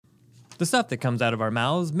The stuff that comes out of our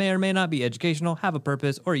mouths may or may not be educational, have a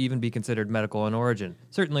purpose, or even be considered medical in origin.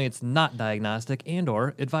 Certainly, it's not diagnostic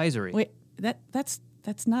and/or advisory. Wait, that's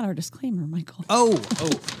not our disclaimer, Michael. Oh,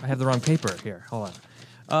 I have the wrong paper here. Hold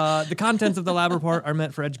on. The contents of the lab report are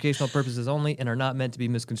meant for educational purposes only and are not meant to be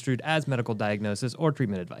misconstrued as medical diagnosis or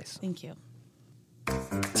treatment advice. Thank you.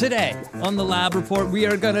 Today, on the lab report, we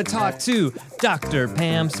are going to talk to Dr.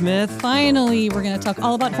 Pam Smith. Finally, we're going to talk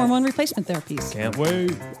all about hormone replacement therapies. Can't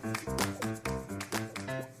wait.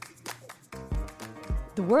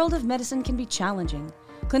 The world of medicine can be challenging.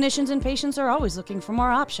 Clinicians and patients are always looking for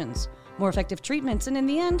more options, more effective treatments, and in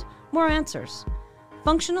the end, more answers.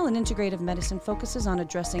 Functional and integrative medicine focuses on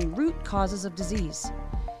addressing root causes of disease.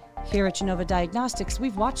 Here at Genova Diagnostics,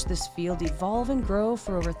 we've watched this field evolve and grow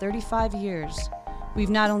for over 35 years. We've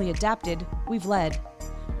not only adapted, we've led.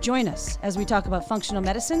 Join us as we talk about functional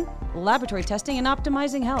medicine, laboratory testing, and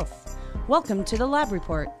optimizing health. Welcome to the Lab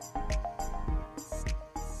Report.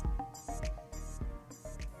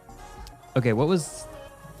 Okay, what was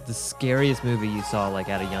the scariest movie you saw, like,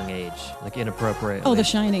 at a young age? Like, inappropriate? Oh, The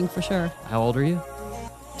Shining, for sure. How old are you?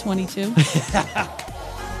 22.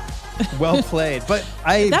 Well played. But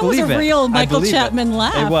I That was believe a it. real I Michael believe Chapman it.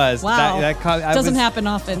 laugh. It was. Wow. Doesn't was- happen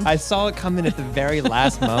often. I saw it come in at the very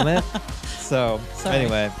last moment. So, Sorry.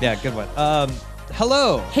 anyway, yeah, good one.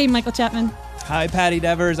 Hello. Hey, Michael Chapman. Hi, Patty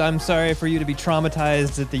Devers. I'm sorry for you to be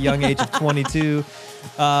traumatized at the young age of 22.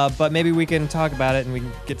 But maybe we can talk about it and we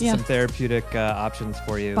can get to some therapeutic options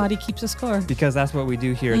for you. Body keeps a score. Because that's what we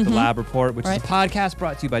do here at the Lab Report, which is a Right. podcast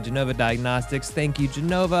brought to you by Genova Diagnostics. Thank you,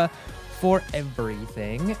 Genova, for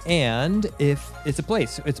everything. And if it's a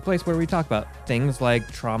place where we talk about things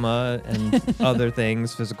like trauma and other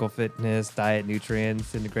things, physical fitness, diet,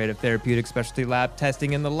 nutrients, integrative therapeutics, specialty lab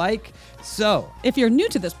testing, and the like. So If you're new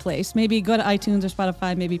to this place, maybe go to iTunes or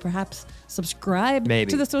Spotify, maybe perhaps subscribe to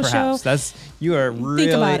this show. perhaps you are really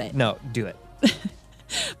Think about it. No, do it.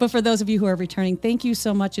 But for those of you who are returning, thank you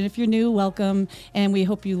so much. And if you're new, welcome. And we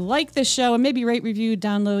hope you like this show and maybe rate, review,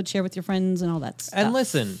 download, share with your friends and all that stuff. And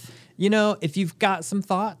listen, you know, if you've got some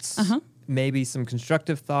thoughts, maybe some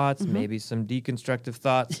constructive thoughts, maybe some deconstructive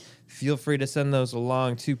thoughts, feel free to send those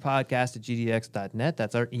along to podcast@gdx.net.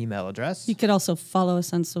 That's our email address. You could also follow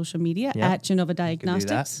us on social media at Genova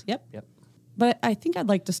Diagnostics. Yep. But I think I'd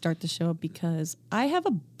like to start the show because I have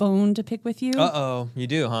a bone to pick with you. Uh-oh, you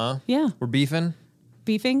do, huh? Yeah. We're beefing?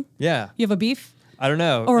 Beefing? Yeah. You have a beef? I don't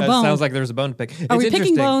know. Or a bone. Sounds like there's a bone to pick. Are we It's picking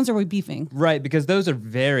interesting. bones or are we beefing? Right, because those are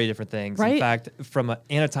very different things. Right? In fact, from an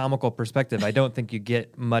anatomical perspective, I don't think you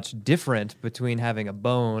get much different between having a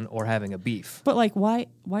bone or having a beef. But like, why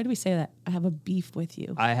do we say that? I have a beef with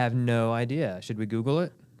you. I have no idea. Should we Google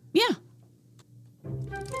it? Yeah.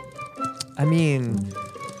 I mean,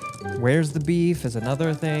 where's the beef is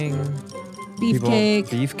another thing. Beefcake.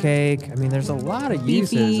 Beefcake. I mean, there's a lot of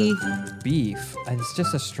Beefy. uses of beef. And it's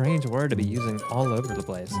just a strange word to be using all over the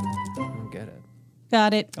place. I don't get it.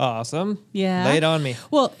 Got it. Awesome. Yeah. Lay it on me.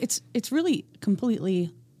 Well, it's really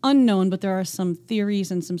completely unknown, but there are some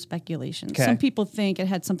theories and some speculations. Okay. Some people think it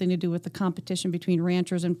had something to do with the competition between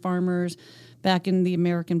ranchers and farmers back in the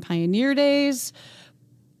American pioneer days.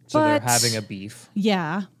 So they're But- having a beef.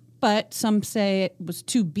 Yeah, but some say it was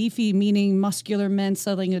too beefy, meaning muscular men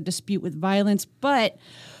settling a dispute with violence. But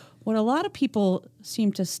what a lot of people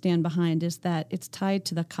seem to stand behind is that it's tied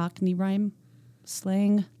to the Cockney rhyme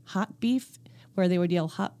slang, hot beef, where they would yell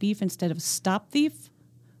hot beef instead of stop thief,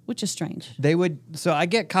 which is strange. They would, so I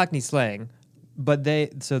get Cockney slang, but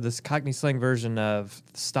so this Cockney slang version of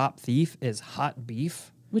stop thief is hot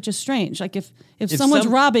beef. Which is strange. Like if someone's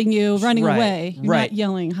robbing you, running Right, away, you're not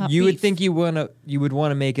yelling hot beef. You would think you would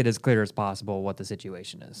want to make it as clear as possible what the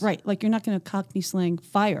situation is. Right, like you're not going to Cockney slang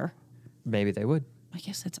fire. Maybe they would. I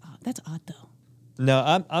guess that's odd. That's odd, though.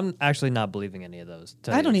 No, I'm actually not believing any of those.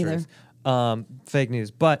 To tell I you don't the either. truth. Fake news.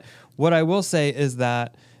 But what I will say is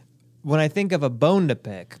that when I think of a bone to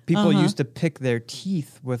pick, people used to pick their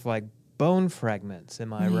teeth with like bone fragments.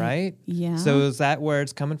 Am I right? Yeah. So is that where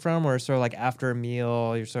it's coming from? Where it's sort of like after a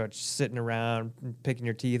meal, you're sort of sitting around picking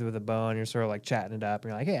your teeth with a bone, you're sort of like chatting it up,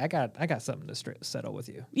 and you're like, hey, I got something to settle with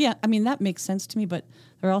you. Yeah, I mean, that makes sense to me, but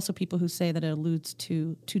there are also people who say that it alludes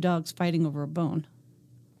to two dogs fighting over a bone.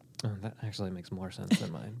 Oh, that actually makes more sense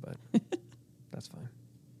than mine, but that's fine.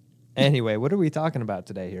 Anyway, what are we talking about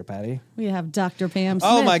today here, Patty? We have Dr. Pam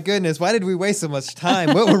Smith. Oh my goodness, why did we waste so much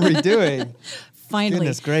time? What were we doing? Finally.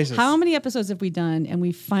 Goodness gracious. How many episodes have we done? And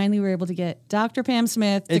we finally were able to get Dr. Pam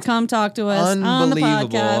Smith to come talk to us on the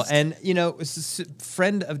podcast. And, you know,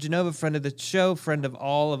 friend of Genova, friend of the show, friend of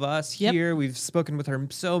all of us here. We've spoken with her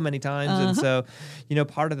so many times. And so, you know,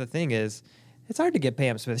 part of the thing is It's hard to get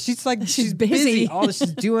Pam Smith. She's like She's busy.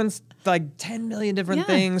 She's doing like 10 million different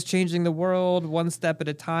things, changing the world one step at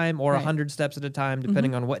a time or 100 steps at a time,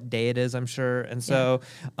 depending on what day it is, I'm sure. And so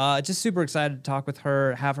just super excited to talk with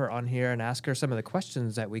her, have her on here and ask her some of the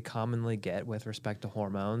questions that we commonly get with respect to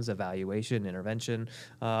hormones, evaluation, intervention,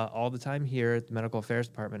 all the time here at the Medical Affairs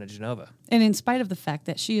Department at Genova. And in spite of the fact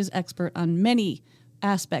that she is expert on many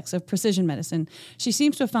aspects of precision medicine, she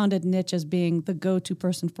seems to have found a niche as being the go-to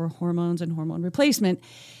person for hormones and hormone replacement.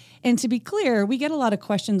 And to be clear, we get a lot of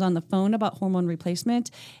questions on the phone about hormone replacement,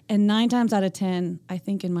 and 9 times out of 10, I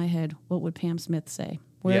think in my head, what would Pam Smith say?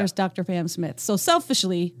 Where's Dr. Pam Smith? So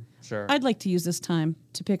selfishly, I'd like to use this time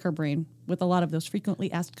to pick her brain with a lot of those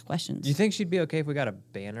frequently asked questions. Do you think she'd be okay if we got a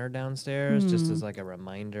banner downstairs just as like a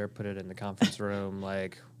reminder, put it in the conference room,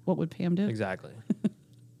 like... What would Pam do? Exactly.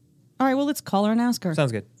 All right, well, let's call her and ask her.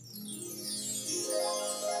 Sounds good.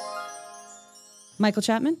 Michael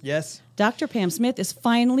Chapman? Yes. Dr. Pam Smith is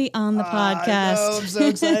finally on the podcast. I know, I'm so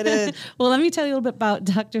excited. Well, let me tell you a little bit about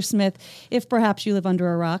Dr. Smith, if perhaps you live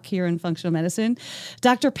under a rock here in functional medicine.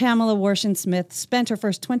 Dr. Pamela Warshin Smith spent her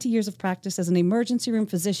first 20 years of practice as an emergency room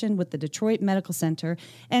physician with the Detroit Medical Center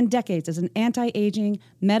and decades as an anti-aging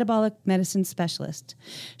metabolic medicine specialist.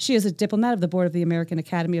 She is a diplomat of the board of the American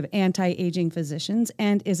Academy of Anti-Aging Physicians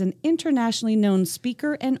and is an internationally known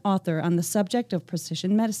speaker and author on the subject of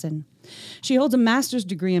precision medicine. She holds a master's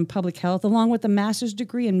degree in public health along with a master's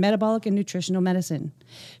degree in metabolic and nutritional medicine.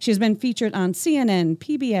 She has been featured on CNN,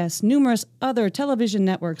 PBS, numerous other television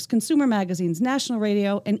networks, consumer magazines, national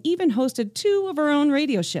radio, and even hosted 2 of her own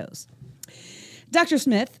radio shows. Dr.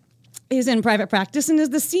 Smith is in private practice and is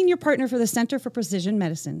the senior partner for the Center for Precision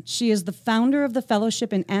Medicine. She is the founder of the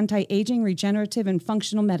Fellowship in Anti-Aging, Regenerative, and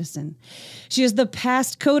Functional Medicine. She is the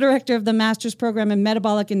past co-director of the Master's Program in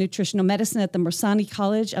Metabolic and Nutritional Medicine at the Morsani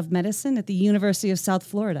College of Medicine at the University of South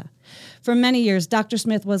Florida. For many years, Dr.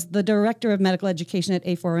 Smith was the director of medical education at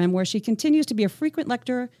A4M, where she continues to be a frequent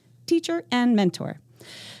lecturer, teacher, and mentor.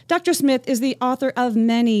 Dr. Smith is the author of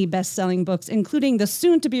many best-selling books, including the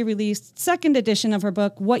soon-to-be-released second edition of her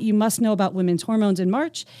book, What You Must Know About Women's Hormones in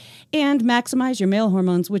March, and Maximize Your Male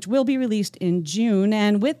Hormones, which will be released in June.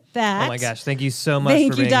 And with that... Oh my gosh, thank you so much for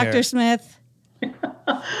being here. Thank you, Dr. Smith.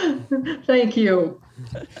 Thank you.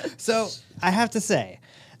 So I have to say,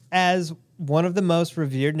 as one of the most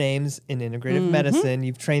revered names in integrative medicine,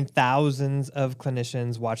 you've trained thousands of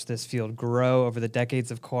clinicians, watched this field grow over the decades,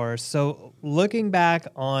 of course. So looking back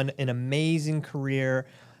on an amazing career,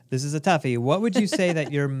 this is a toughie. What would you say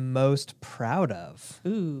that you're most proud of?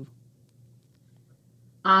 Ooh.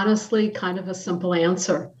 Honestly, kind of a simple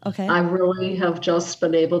answer. Okay. I really have just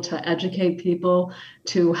been able to educate people,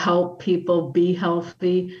 to help people be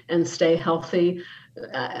healthy and stay healthy.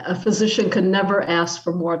 A physician could never ask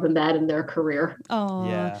for more than that in their career. Oh,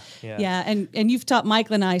 yeah. And you've taught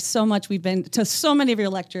Michael and I so much. We've been to so many of your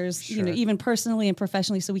lectures, you know, even personally and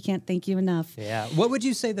professionally. So we can't thank you enough. Yeah. What would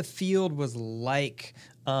you say the field was like?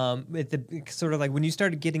 At the sort of like when you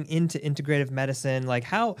started getting into integrative medicine, like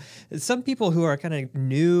how some people who are kind of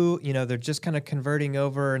new, you know, they're just kind of converting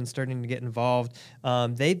over and starting to get involved.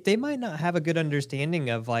 They might not have a good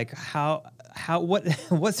understanding of like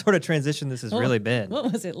what sort of transition this has really been.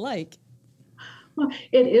 What was it like? Well,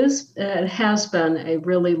 it has been a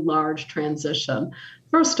really large transition.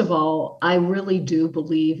 First of all, I really do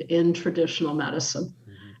believe in traditional medicine,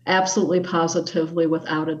 absolutely positively,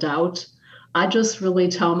 without a doubt. I just really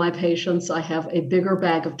tell my patients I have a bigger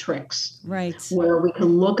bag of tricks, right, where we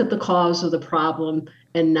can look at the cause of the problem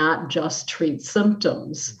and not just treat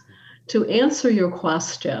symptoms. To answer your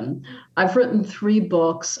question, I've written 3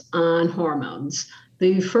 books on hormones.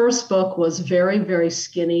 The first book was very, very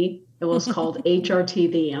skinny. It was called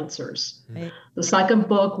HRT, The Answers. Right. The second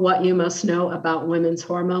book, What You Must Know About Women's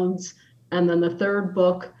Hormones. And then the third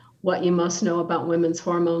book, What You Must Know About Women's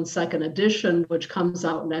Hormones, second edition, which comes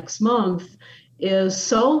out next month, is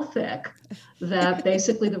so thick that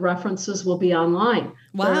basically the references will be online.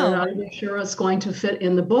 Wow. We're not even sure it's going to fit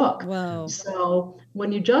in the book. Wow. So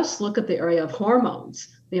when you just look at the area of hormones,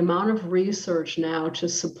 the amount of research now to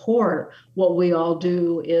support what we all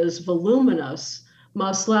do is voluminous,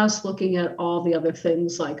 much less looking at all the other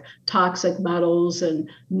things like toxic metals and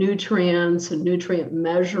nutrients and nutrient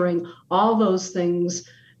measuring. All those things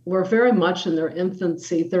were very much in their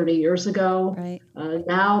infancy 30 years ago. Right.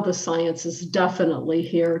 Now the science is definitely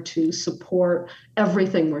here to support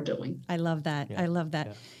everything we're doing. I love that. Yeah. I love that.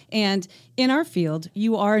 Yeah. And in our field,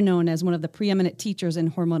 you are known as one of the preeminent teachers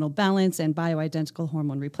in hormonal balance and bioidentical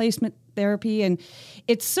hormone replacement therapy. And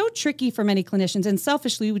it's so tricky for many clinicians. And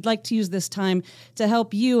selfishly, we'd like to use this time to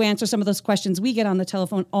help you answer some of those questions we get on the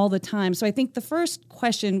telephone all the time. So I think the first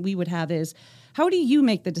question we would have is, How do you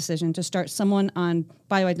make the decision to start someone on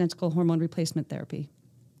bioidentical hormone replacement therapy?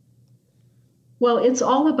 Well, it's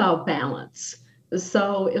all about balance.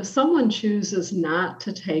 So if someone chooses not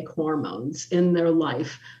to take hormones in their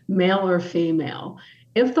life, male or female,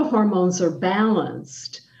 if the hormones are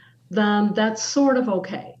balanced, then that's sort of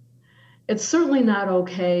okay. It's certainly not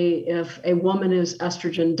okay if a woman is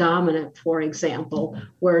estrogen dominant, for example,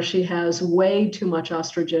 where she has way too much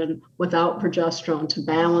estrogen without progesterone to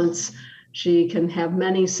balance. She can have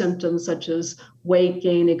many symptoms such as weight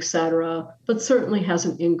gain, etc., but certainly has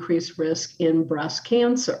an increased risk in breast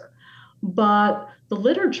cancer. But the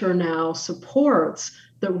literature now supports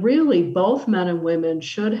that really both men and women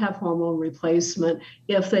should have hormone replacement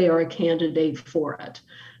if they are a candidate for it.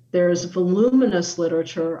 There's voluminous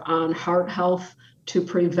literature on heart health to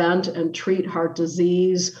prevent and treat heart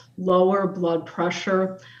disease, lower blood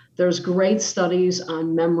pressure. There's great studies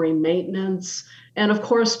on memory maintenance. And of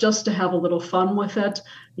course, just to have a little fun with it,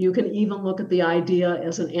 you can even look at the idea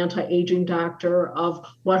as an anti-aging doctor of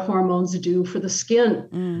what hormones do for the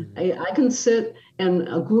skin. I can sit in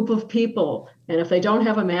a group of people, and if they don't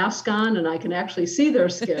have a mask on and I can actually see their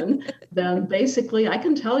skin, then basically I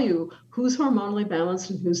can tell you who's hormonally balanced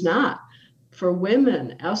and who's not. For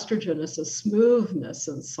women, estrogen is a smoothness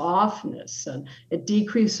and softness, and it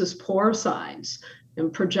decreases pore size.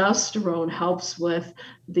 And progesterone helps with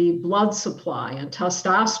the blood supply, and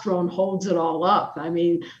testosterone holds it all up. I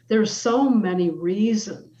mean, there's so many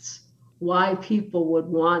reasons why people would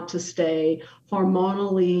want to stay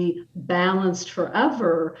hormonally balanced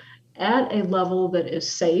forever at a level that is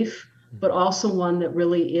safe, but also one that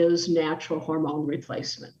really is natural hormone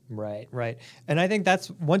replacement. Right, right. And I think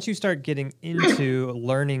that's once you start getting into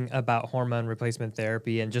learning about hormone replacement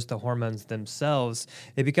therapy and just the hormones themselves,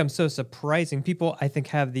 it becomes so surprising. People, I think,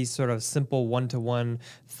 have these sort of simple one-to-one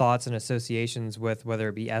thoughts and associations with whether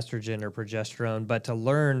it be estrogen or progesterone, but to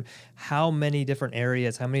learn how many different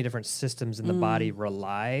areas, how many different systems in the body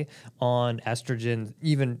rely on estrogen,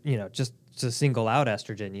 even, just to single out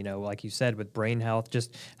estrogen, like you said, with brain health,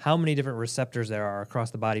 just how many different receptors there are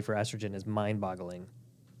across the body for estrogen is mind-boggling.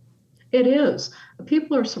 It is.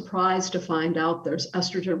 People are surprised to find out there's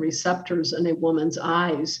estrogen receptors in a woman's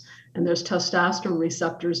eyes, and there's testosterone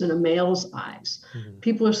receptors in a male's eyes.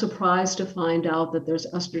 People are surprised to find out that there's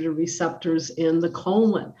estrogen receptors in the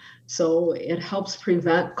colon. So it helps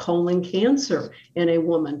prevent colon cancer in a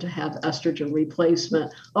woman to have estrogen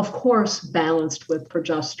replacement, of course, balanced with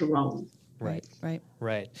progesterone.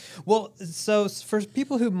 Right. Well, so for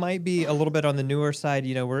people who might be a little bit on the newer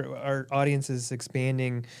side, our audience is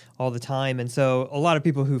expanding all the time. And so a lot of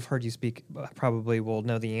people who've heard you speak probably will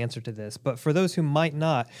know the answer to this. But for those who might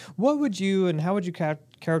not, how would you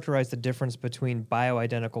characterize the difference between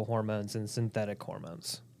bioidentical hormones and synthetic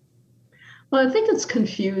hormones? Well, I think it's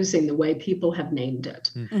confusing the way people have named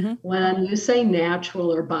it. When you say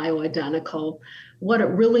natural or bioidentical, what it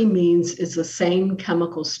really means is the same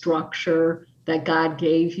chemical structure that God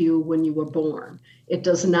gave you when you were born. It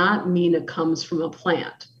does not mean it comes from a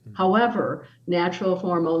plant. However, natural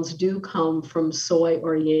hormones do come from soy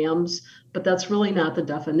or yams, but that's really not the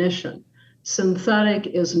definition. Synthetic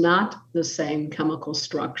is not the same chemical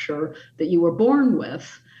structure that you were born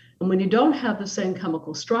with. And when you don't have the same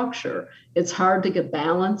chemical structure, it's hard to get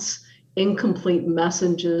balance. Incomplete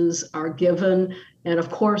messages are given. And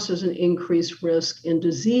of course, there's an increased risk in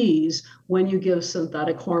disease when you give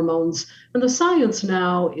synthetic hormones. And the science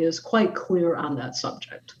now is quite clear on that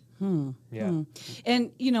subject. And,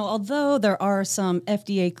 although there are some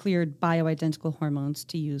FDA-cleared bioidentical hormones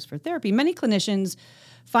to use for therapy, many clinicians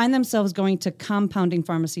find themselves going to compounding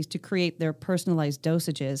pharmacies to create their personalized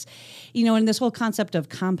dosages. And this whole concept of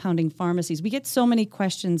compounding pharmacies, we get so many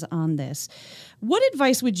questions on this. What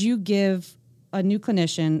advice would you give a new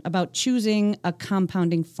clinician about choosing a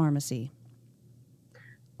compounding pharmacy?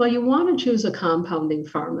 Well, you want to choose a compounding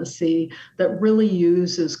pharmacy that really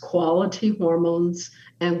uses quality hormones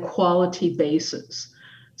and quality bases.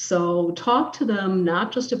 So talk to them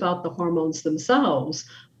not just about the hormones themselves,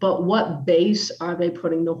 but what base are they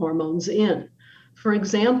putting the hormones in? For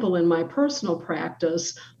example, in my personal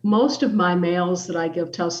practice, most of my males that I give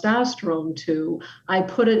testosterone to, I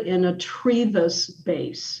put it in a trevis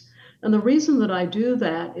base. And the reason that I do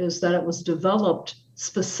that is that it was developed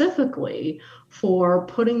specifically for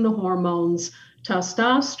putting the hormones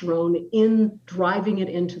testosterone in, driving it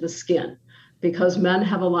into the skin, because men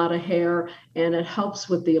have a lot of hair and it helps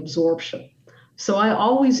with the absorption. So I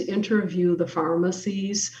always interview the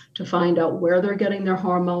pharmacies to find out where they're getting their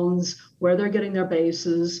hormones, where they're getting their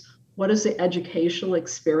bases, what is the educational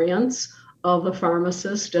experience of the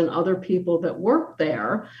pharmacist and other people that work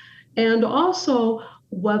there, and also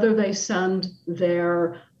whether they send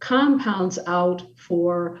their compounds out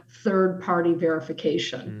for third-party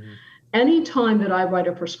verification. Anytime that I write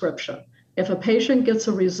a prescription, if a patient gets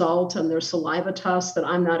a result and their saliva test that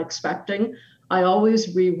I'm not expecting, I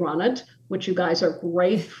always rerun it, which you guys are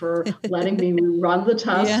great for letting me run the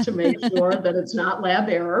test to make sure that it's not lab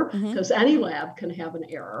error, because any lab can have an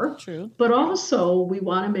error. True. But also, we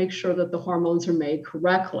want to make sure that the hormones are made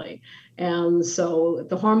correctly. And so if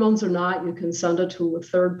the hormones are not, you can send it to a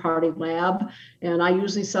third-party lab. And I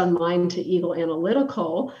usually send mine to Eagle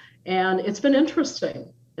Analytical. And it's been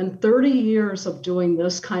interesting. In 30 years of doing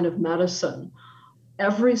this kind of medicine,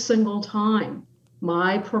 every single time,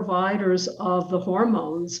 my providers of the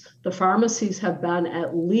hormones, the pharmacies have been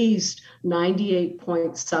at least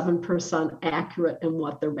 98.7% accurate in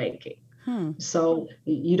what they're making. So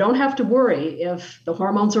you don't have to worry if the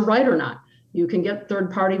hormones are right or not. You can get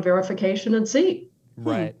third-party verification and see.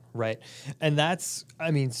 Right, right. And that's,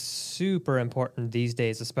 I mean, super important these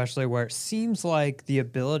days, especially where it seems like the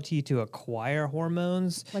ability to acquire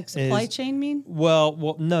hormones. Like supply chain mean?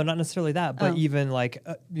 Well, no, not necessarily that, but even like,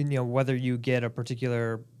 whether you get a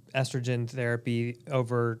particular estrogen therapy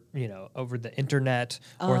over the internet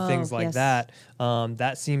or things like that,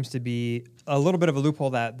 that seems to be a little bit of a loophole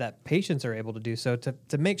that patients are able to do. So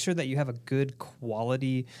to make sure that you have a good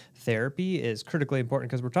quality therapy is critically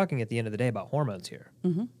important, because we're talking at the end of the day about hormones here.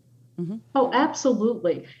 Oh,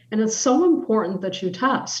 absolutely. And it's so important that you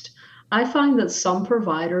test. I find that some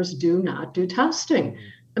providers do not do testing.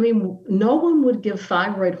 I mean, no one would give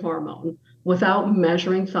thyroid hormone without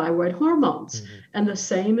measuring thyroid hormones. And the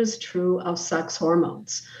same is true of sex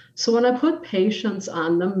hormones. So when I put patients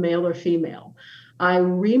on them, male or female, I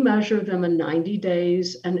remeasure them in 90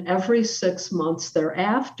 days and every 6 months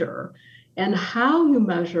thereafter. And how you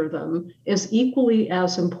measure them is equally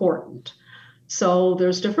as important. So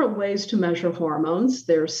there's different ways to measure hormones.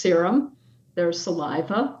 There's serum, there's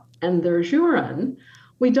saliva, and there's urine.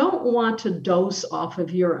 We don't want to dose off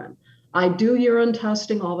of urine. I do urine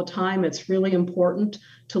testing all the time. It's really important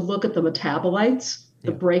to look at the metabolites,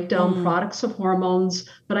 the breakdown products of hormones,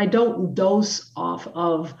 but I don't dose off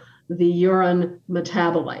of the urine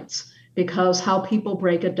metabolites, because how people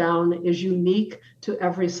break it down is unique to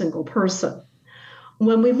every single person.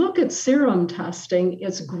 When we look at serum testing,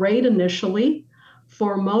 it's great initially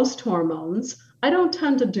for most hormones. I don't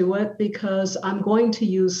tend to do it because I'm going to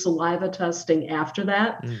use saliva testing after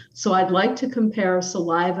that. So I'd like to compare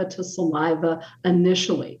saliva to saliva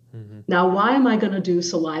initially. Now, why am I going to do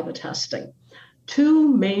saliva testing? 2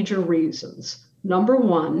 major reasons. Number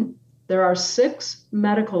one, there are 6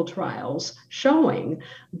 medical trials showing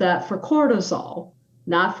that for cortisol,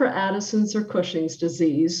 not for Addison's or Cushing's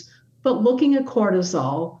disease, but looking at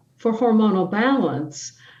cortisol for hormonal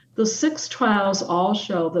balance, the 6 trials all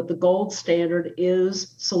show that the gold standard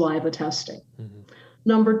is saliva testing.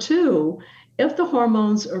 Number 2, if the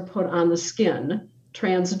hormones are put on the skin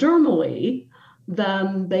transdermally,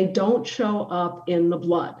 then they don't show up in the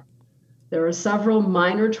blood. There are several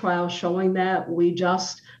minor trials showing that. We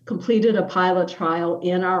just completed a pilot trial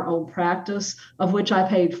in our own practice, of which I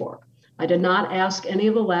paid for. I did not ask any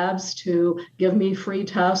of the labs to give me free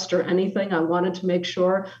tests or anything. I wanted to make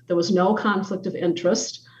sure there was no conflict of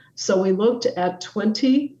interest. So we looked at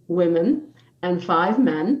 20 women and 5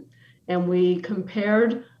 men, and we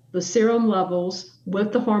compared the serum levels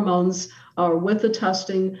with the hormones or with the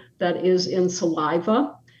testing that is in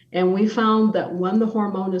saliva. And we found that when the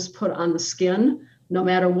hormone is put on the skin, no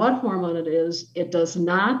matter what hormone it is, it does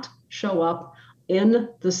not show up in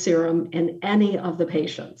the serum in any of the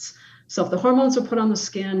patients. So if the hormones are put on the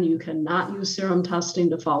skin, you cannot use serum testing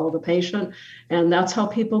to follow the patient. And that's how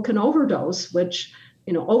people can overdose, which,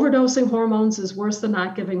 overdosing hormones is worse than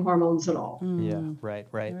not giving hormones at all. Yeah, right.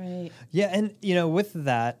 Yeah, and, with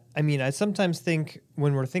that, I mean, I sometimes think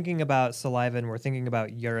when we're thinking about saliva and we're thinking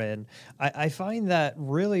about urine, I find that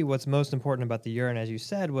really what's most important about the urine, as you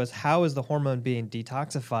said, was how is the hormone being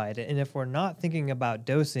detoxified? And if we're not thinking about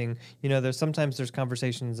dosing, there's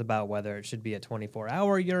conversations about whether it should be a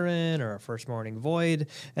 24-hour urine or a first morning void.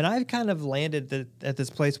 And I've kind of landed at this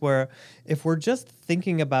place where if we're just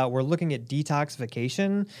thinking about, we're looking at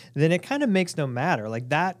detoxification, then it kind of makes no matter. Like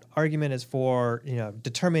that argument is for,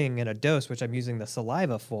 determining in a dose, which I'm using the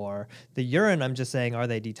saliva for. The urine, I'm just saying, are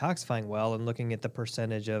they detoxifying well, and looking at the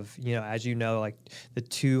percentage of, as like the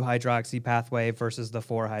 2-hydroxy pathway versus the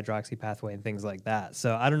 4-hydroxy pathway and things like that.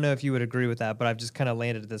 So I don't know if you would agree with that, but I've just kind of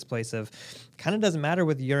landed at this place of kind of doesn't matter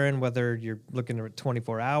with urine whether you're looking at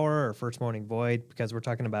 24-hour or first morning void, because we're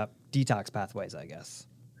talking about detox pathways, I guess.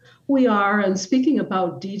 We are. And speaking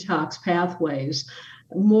about detox pathways,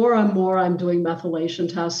 more and more, I'm doing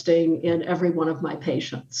methylation testing in every one of my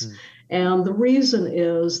patients. And the reason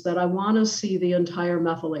is that I want to see the entire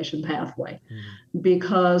methylation pathway,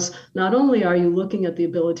 because not only are you looking at the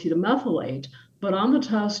ability to methylate, but on the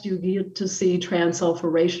test, you get to see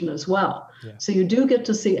transsulfuration as well. Yeah. So you do get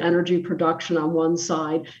to see energy production on one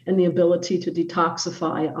side and the ability to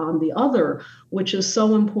detoxify on the other, which is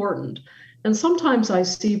so important. And sometimes I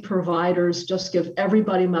see providers just give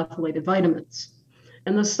everybody methylated vitamins.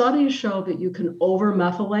 And the studies show that you can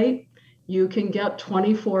over-methylate. You can get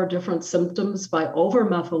 24 different symptoms by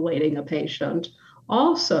over-methylating a patient.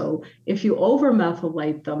 Also, if you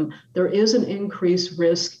over-methylate them, there is an increased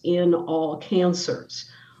risk in all cancers.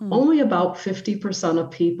 Only about 50% of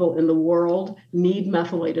people in the world need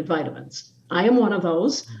methylated vitamins. I am one of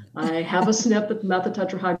those. I have a SNP at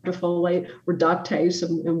methotetrahydrofolate reductase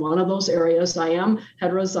in one of those areas. I am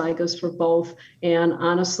heterozygous for both. And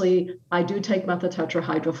honestly, I do take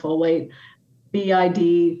methotetrahydrofolate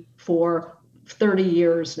BID for 30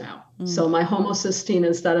 years now. So my homocysteine,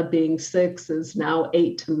 instead of being 6, is now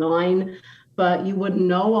 8 to 9. But you wouldn't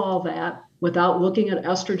know all that without looking at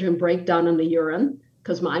estrogen breakdown in the urine,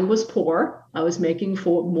 because mine was poor. I was making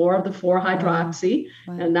more of the 4-hydroxy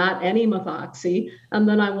and not any methoxy. And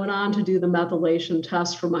then I went on to do the methylation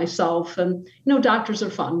test for myself. And, doctors are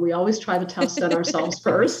fun. We always try to test it ourselves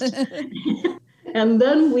first. And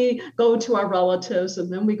then we go to our relatives,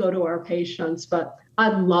 and then we go to our patients. But I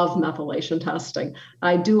love methylation testing.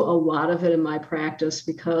 I do a lot of it in my practice,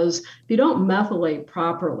 because if you don't methylate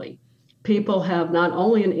properly, people have not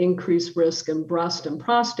only an increased risk in breast and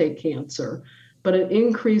prostate cancer, but an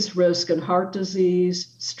increased risk in heart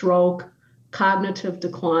disease, stroke, cognitive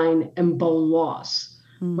decline, and bone loss,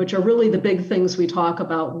 which are really the big things we talk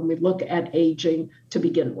about when we look at aging to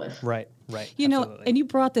begin with. Right. Absolutely. And you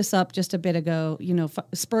brought this up just a bit ago,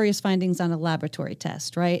 spurious findings on a laboratory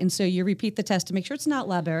test, right? And so you repeat the test to make sure it's not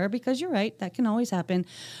lab error, because you're right, that can always happen.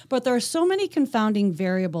 But there are so many confounding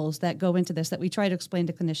variables that go into this that we try to explain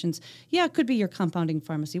to clinicians. Yeah, it could be your compounding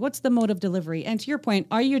pharmacy. What's the mode of delivery? And to your point,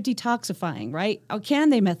 are you detoxifying, right? Or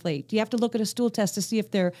can they methylate? Do you have to look at a stool test to see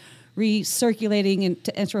if they're recirculating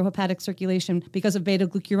into enterohepatic circulation because of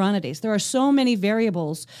beta-glucuronidase? There are so many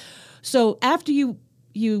variables. So after you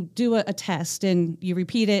do a test and you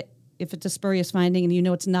repeat it, if it's a spurious finding and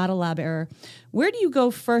it's not a lab error, where do you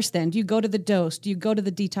go first then? Do you go to the dose? Do you go to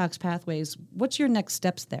the detox pathways? What's your next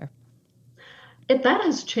steps there? That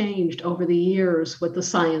has changed over the years with the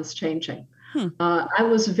science changing. I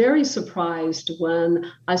was very surprised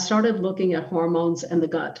when I started looking at hormones in the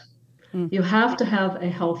gut. You have to have a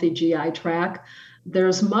healthy GI tract.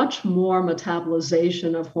 There's much more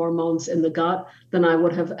metabolization of hormones in the gut than I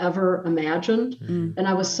would have ever imagined. And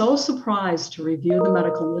I was so surprised to review the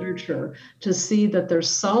medical literature to see that there's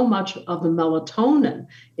so much of the melatonin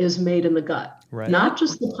is made in the gut. Not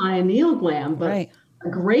just the pineal gland, but a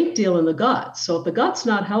great deal in the gut. So if the gut's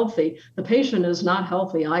not healthy, the patient is not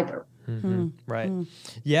healthy either. Right.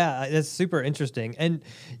 Yeah, that's super interesting. And,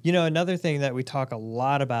 another thing that we talk a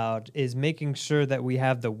lot about is making sure that we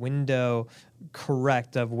have the window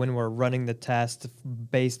correct of when we're running the test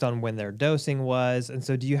based on when their dosing was. And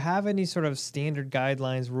so do you have any sort of standard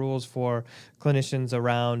guidelines, rules for clinicians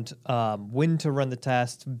around when to run the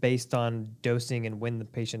test based on dosing and when the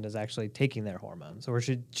patient is actually taking their hormones, or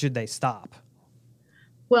should they stop?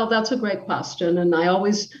 Well, that's a great question. And I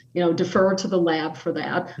always, defer to the lab for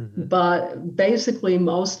that. But basically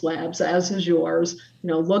most labs, as is yours,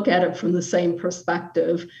 look at it from the same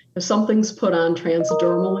perspective. If something's put on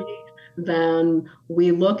transdermally, then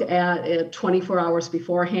we look at it 24 hours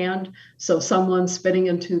beforehand. So someone's spitting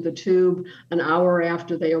into the tube an hour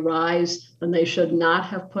after they arise, then they should not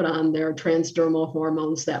have put on their transdermal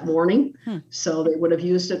hormones that morning. So they would have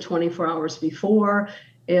used it 24 hours before.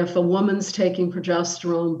 If a woman's taking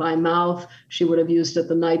progesterone by mouth, she would have used it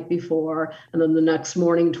the night before, and then the next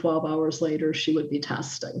morning, 12 hours later, she would be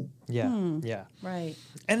testing. Yeah. Right.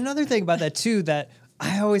 And another thing about that too that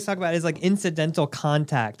I always talk about is like incidental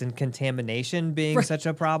contact and contamination being such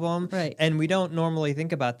a problem. Right. And we don't normally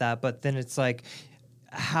think about that, but then it's like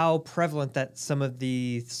how prevalent that some of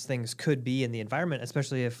these things could be in the environment,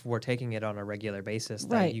 especially if we're taking it on a regular basis,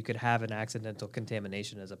 that you could have an accidental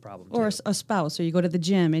contamination as a problem or too. a spouse, or you go to the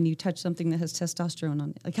gym and you touch something that has testosterone on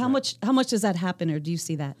it. Like how much does that happen, or do you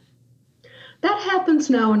see that? That happens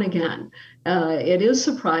now and again. It is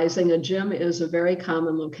surprising. A gym is a very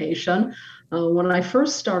common location. When I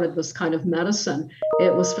first started this kind of medicine,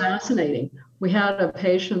 it was fascinating. We had a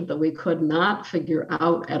patient that we could not figure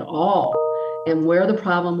out at all and where the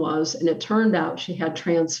problem was. And it turned out she had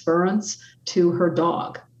transference to her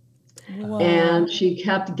dog. Wow. And she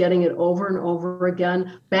kept getting it over and over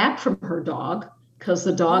again back from her dog, because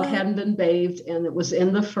the dog hadn't been bathed and it was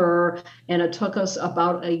in the fur. And it took us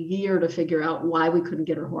about a year to figure out why we couldn't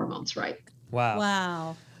get her hormones right. Wow.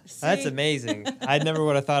 Wow. That's See? amazing. I never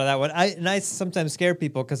would have thought of that one. I sometimes scare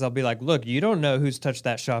people because I'll be like, look, you don't know who's touched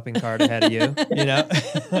that shopping cart ahead of you, you know?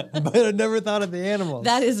 But I never thought of the animals.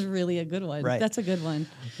 That is really a good one. Right. That's a good one.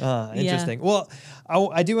 Interesting. Yeah. Well,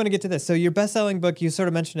 I do want to get to this. So your best-selling book, you sort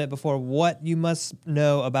of mentioned it before, What You Must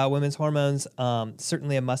Know About Women's Hormones,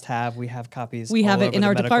 certainly a must-have. We have copies. We have it in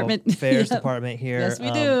our department. Affairs department here. Yes,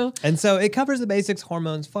 we do. And so it covers the basics,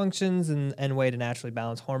 hormones, functions, and way to naturally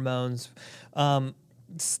balance hormones.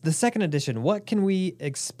 The second edition, what can we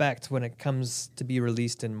expect when it comes to be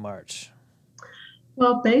released in March?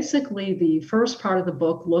 Well, basically, the first part of the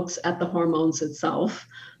book looks at the hormones itself.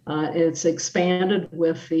 It's expanded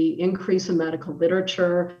with the increase in medical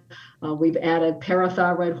literature. We've added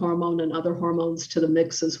parathyroid hormone and other hormones to the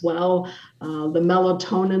mix as well. The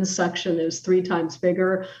melatonin section is 3 times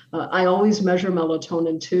bigger. I always measure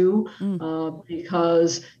melatonin too,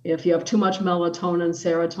 because if you have too much melatonin,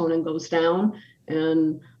 serotonin goes down.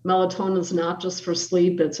 And melatonin is not just for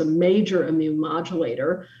sleep, it's a major immune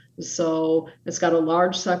modulator. So it's got a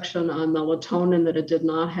large section on melatonin that it did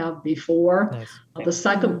not have before. Nice. The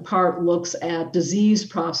second part looks at disease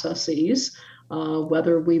processes,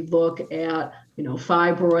 whether we look at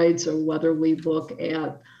fibroids or whether we look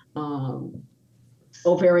at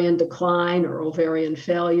ovarian decline or ovarian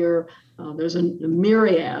failure. There's a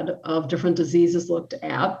myriad of different diseases looked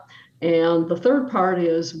at. And the third part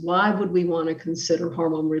is, why would we want to consider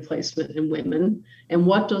hormone replacement in women? And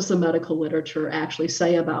what does the medical literature actually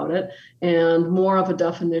say about it? And more of a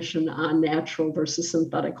definition on natural versus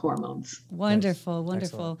synthetic hormones. Wonderful, Nice.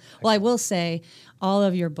 wonderful. Excellent. Well, I will say all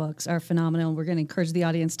of your books are phenomenal. And we're going to encourage the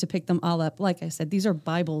audience to pick them all up. Like I said, these are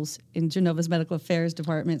Bibles in Genova's Medical Affairs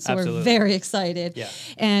Department. So Absolutely. We're very excited. Yeah.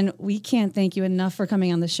 And we can't thank you enough for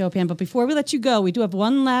coming on the show, Pam. But before we let you go, we do have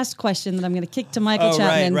one last question that I'm going to kick to Michael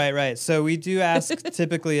Chapman. Right. So we do ask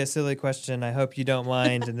typically a silly question. I hope you don't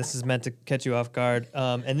mind. And this is meant to catch you off guard.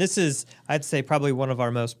 And this is, I'd say, probably one of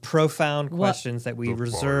our most profound questions that we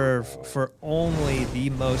reserve for only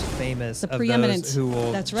the most famous of those who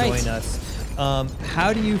will join us.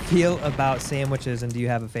 How do you feel about sandwiches, and do you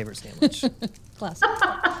have a favorite sandwich? Class.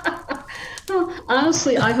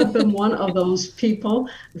 Honestly, I have been one of those people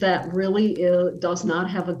that really does not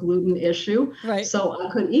have a gluten issue. Right. So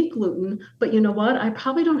I could eat gluten, but you know what? I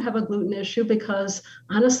probably don't have a gluten issue because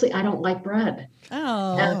honestly, I don't like bread.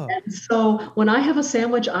 Oh. And so when I have a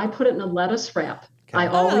sandwich, I put it in a lettuce wrap. Okay. I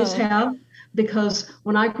always have. Because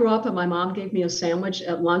when I grew up and my mom gave me a sandwich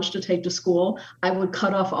at lunch to take to school, I would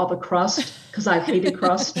cut off all the crust because I hated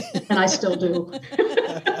crust, and I still do.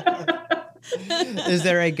 Is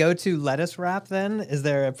there a go-to lettuce wrap then? Is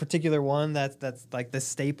there a particular one that's like the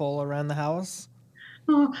staple around the house?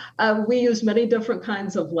 We use many different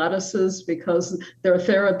kinds of lettuces because they're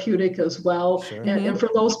therapeutic as well. Sure. And for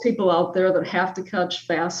those people out there that have to catch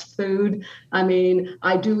fast food, I mean,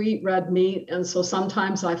 I do eat red meat. And so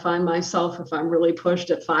sometimes I find myself, if I'm really pushed,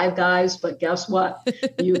 at Five Guys, but guess what?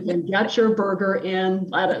 You can get your burger in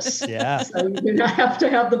lettuce. Yeah. So you don't have to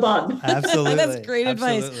have the bun. Absolutely. That's great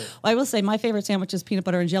advice. Well, I will say my favorite sandwich is peanut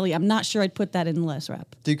butter and jelly. I'm not sure I'd put that in the lettuce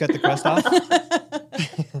wrap. Do you cut the crust off?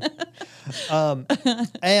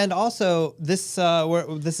 And also, this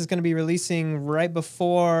is going to be releasing right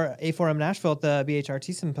before A4M Nashville at the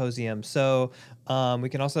BHRT Symposium. So we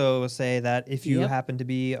can also say that if you happen to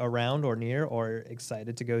be around or near or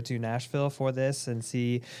excited to go to Nashville for this and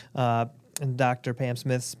see Dr. Pam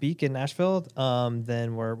Smith speak in Nashville,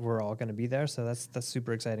 then we're all going to be there. So that's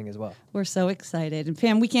super exciting as well. We're so excited. And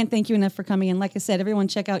Pam, we can't thank you enough for coming. And like I said, everyone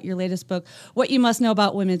check out your latest book, What You Must Know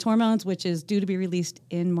About Women's Hormones, which is due to be released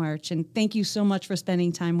in March. And thank you so much for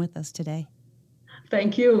spending time with us today.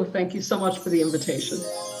 Thank you. Thank you so much for the invitation.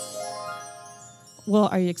 Well,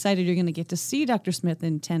 are you excited you're going to get to see Dr. Smith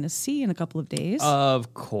in Tennessee in a couple of days?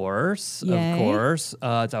 Of course. Yay. Of course.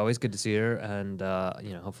 It's always good to see her. And,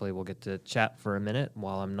 hopefully we'll get to chat for a minute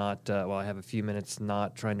while I have a few minutes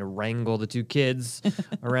not trying to wrangle the two kids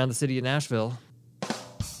around the city of Nashville.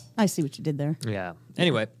 I see what you did there. Yeah.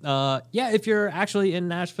 Anyway, if you're actually in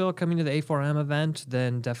Nashville coming to the A4M event,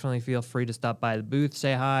 then definitely feel free to stop by the booth,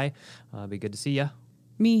 say hi. Be good to see you.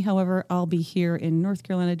 Me, however, I'll be here in North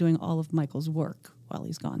Carolina doing all of Michael's work while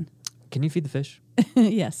he's gone. Can you feed the fish?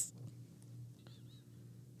 Yes.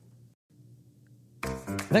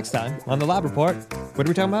 Next time on the Lab Report, what are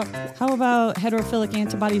we talking about? How about heterophilic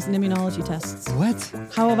antibodies and immunology tests? What?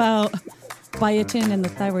 How about biotin and the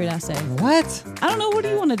thyroid assay? What? I don't know. What do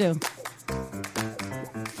you want to do?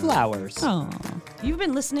 flowers. Oh, You've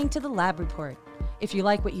been listening to The Lab Report. If you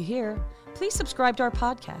like what you hear, please subscribe to our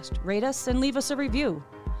podcast, rate us, and leave us a review.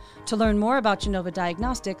 To learn more about Genova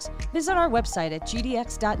Diagnostics, visit our website at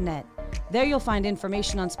gdx.net. There you'll find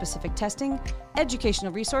information on specific testing,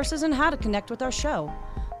 educational resources, and how to connect with our show.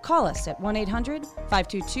 Call us at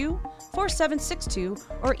 1-800-522-4762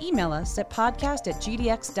 or email us at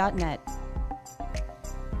podcast@gdx.net.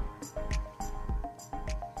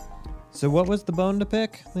 So what was the bone to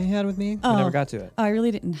pick that you had with me? I never got to it. I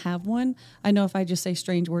really didn't have one. I know if I just say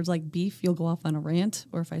strange words like beef, you'll go off on a rant.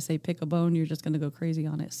 Or if I say pick a bone, you're just going to go crazy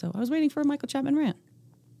on it. So I was waiting for a Michael Chapman rant.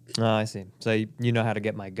 Oh, I see. So you know how to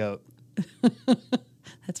get my goat.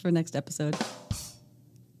 That's for next episode.